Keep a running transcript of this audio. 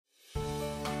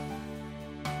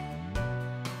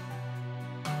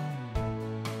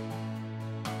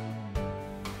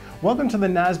Welcome to the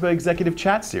NASBA Executive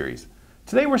Chat Series.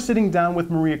 Today we're sitting down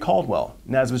with Maria Caldwell,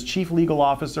 NASBA's Chief Legal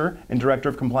Officer and Director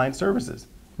of Compliance Services.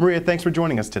 Maria, thanks for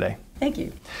joining us today. Thank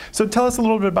you. So tell us a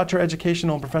little bit about your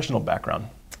educational and professional background.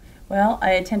 Well,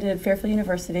 I attended Fairfield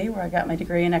University where I got my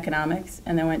degree in economics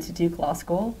and then went to Duke Law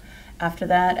School. After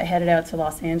that, I headed out to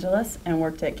Los Angeles and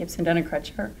worked at Gibson, Dunn &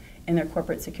 Crutcher in their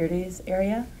corporate securities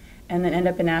area, and then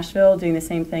ended up in Nashville doing the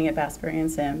same thing at Bassbury and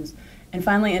Sims, and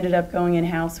finally ended up going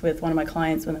in-house with one of my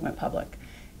clients when they went public.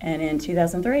 And in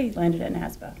 2003, landed at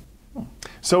NASBA.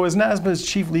 So as NASBA's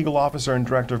Chief Legal Officer and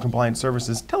Director of Compliance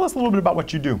Services, tell us a little bit about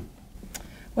what you do.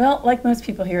 Well, like most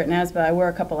people here at NASBA, I wear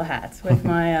a couple of hats. With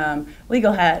my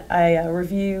legal hat, I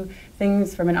review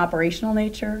things from an operational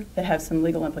nature that have some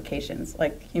legal implications,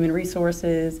 like human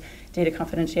resources, data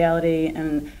confidentiality,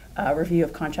 and review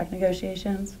of contract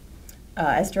negotiations.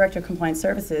 As Director of Compliance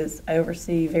Services, I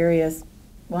oversee various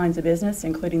lines of business,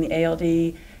 including the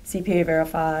ALD, CPA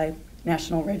Verify,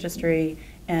 National Registry,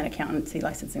 and Accountancy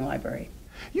Licensing Library.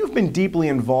 You've been deeply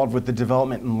involved with the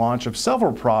development and launch of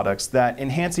several products that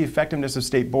enhance the effectiveness of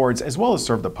state boards as well as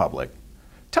serve the public.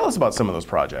 Tell us about some of those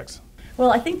projects.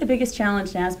 Well, I think the biggest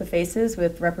challenge NASBA faces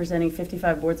with representing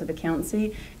 55 boards of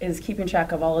accountancy is keeping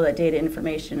track of all of that data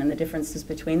information and the differences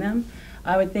between them.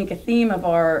 I would think a theme of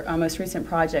our most recent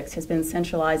projects has been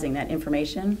centralizing that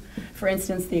information. For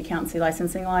instance, the Accountancy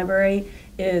Licensing Library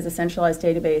is a centralized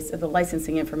database of the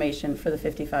licensing information for the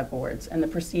 55 boards and the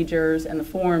procedures and the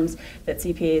forms that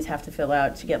CPAs have to fill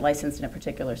out to get licensed in a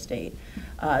particular state.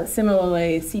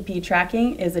 Similarly, CPE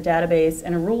tracking is a database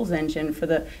and a rules engine for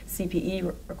the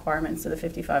CPE requirements of the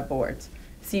 55 boards.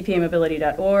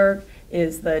 CPAmobility.org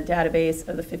is the database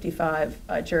of the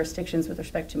 55 jurisdictions with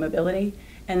respect to mobility.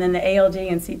 And then the ALD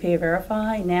and CPA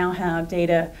Verify now have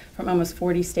data from almost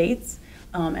 40 states,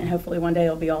 and hopefully one day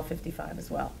it'll be all 55 as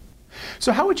well.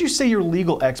 So how would you say your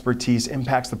legal expertise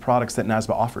impacts the products that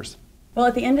NASBA offers? Well,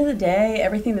 at the end of the day,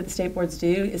 everything that the state boards do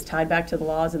is tied back to the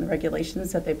laws and the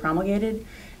regulations that they promulgated.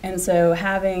 And so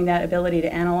having that ability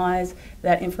to analyze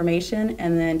that information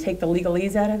and then take the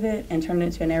legalese out of it and turn it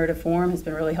into a narrative form has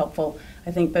been really helpful,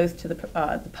 I think, both to the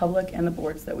public and the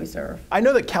boards that we serve. I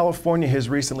know that California has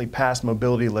recently passed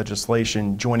mobility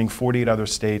legislation, joining 48 other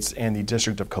states and the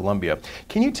District of Columbia.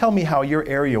 Can you tell me how your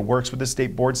area works with the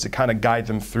state boards to kind of guide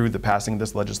them through the passing of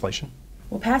this legislation?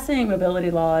 Well, passing mobility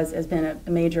laws has been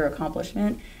a major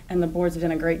accomplishment, and the boards have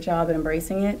done a great job at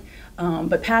embracing it.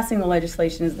 But passing the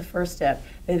legislation is the first step.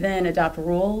 They then adopt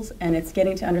rules, and it's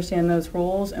getting to understand those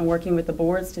rules and working with the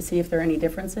boards to see if there are any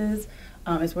differences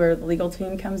is where the legal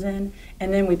team comes in.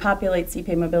 And then we populate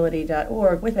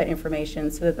cpamobility.org with that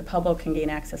information so that the public can gain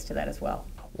access to that as well.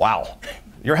 Wow,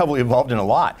 you're heavily involved in a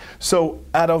lot. So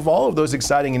out of all of those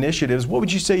exciting initiatives, what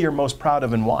would you say you're most proud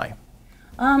of and why?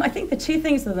 I think the two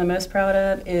things that I'm most proud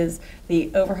of is the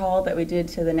overhaul that we did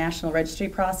to the National Registry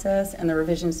process and the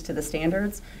revisions to the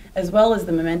standards, as well as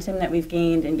the momentum that we've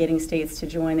gained in getting states to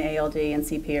join the ALD and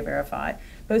CPA Verify.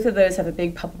 Both of those have a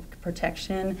big public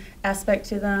protection aspect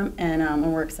to them, and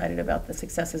we're excited about the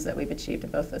successes that we've achieved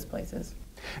at both those places.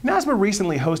 NASBA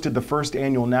recently hosted the first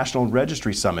annual National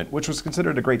Registry Summit, which was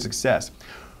considered a great success.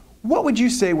 What would you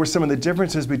say were some of the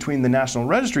differences between the National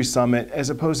Registry Summit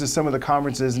as opposed to some of the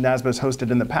conferences NASBA has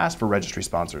hosted in the past for registry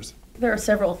sponsors? There are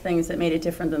several things that made it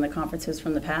different than the conferences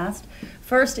from the past.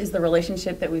 First is the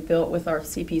relationship that we've built with our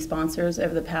CP sponsors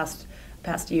over the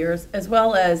past years, as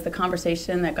well as the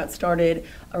conversation that got started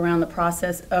around the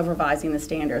process of revising the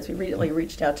standards. We really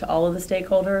reached out to all of the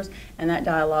stakeholders, and that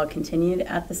dialogue continued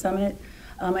at the summit.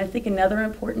 I think another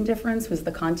important difference was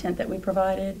the content that we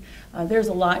provided. There's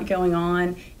a lot going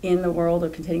on in the world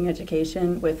of continuing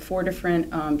education with 4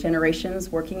 different generations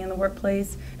working in the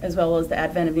workplace, as well as the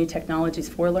advent of new technologies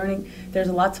for learning. There's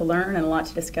a lot to learn and a lot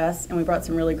to discuss, and we brought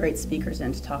some really great speakers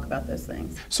in to talk about those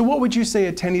things. So what would you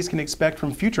say attendees can expect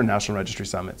from future National Registry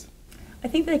Summits? I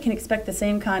think they can expect the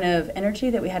same kind of energy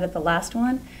that we had at the last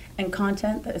one and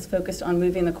content that is focused on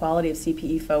moving the quality of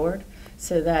CPE forward,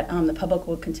 so that the public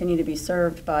will continue to be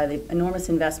served by the enormous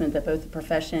investment that both the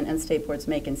profession and state boards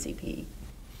make in CPE.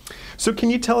 So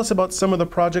can you tell us about some of the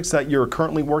projects that you're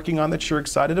currently working on that you're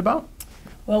excited about?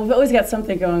 Well, we've always got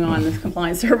something going on in the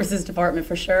Compliance Services Department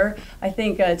for sure. I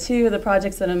think 2 of the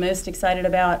projects that I'm most excited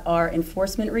about are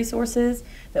enforcement resources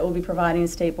that we'll be providing to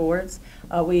state boards.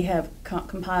 We have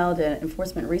compiled an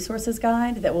enforcement resources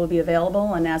guide that will be available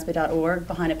on NASBA.org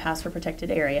behind a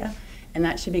password-protected area, and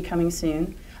that should be coming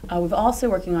soon. We're also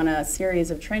working on a series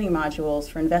of training modules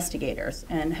for investigators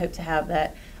and hope to have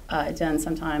that done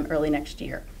sometime early next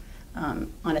year.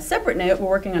 On a separate note, we're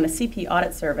working on a CP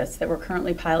audit service that we're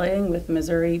currently piloting with the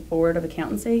Missouri Board of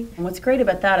Accountancy. And what's great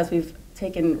about that is we've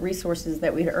taken resources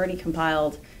that we'd already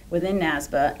compiled within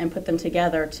NASBA and put them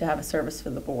together to have a service for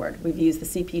the board. We've used the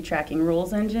CP tracking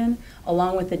rules engine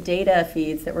along with the data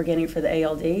feeds that we're getting for the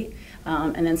ALD,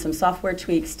 and then some software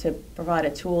tweaks to provide a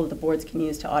tool that the boards can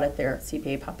use to audit their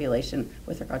CPA population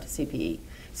with regard to CPE.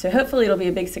 So hopefully it'll be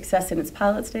a big success in its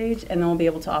pilot stage, and then we'll be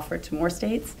able to offer it to more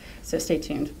states, so stay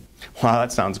tuned. Wow,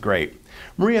 that sounds great.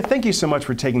 Maria, thank you so much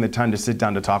for taking the time to sit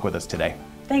down to talk with us today.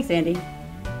 Thanks, Andy.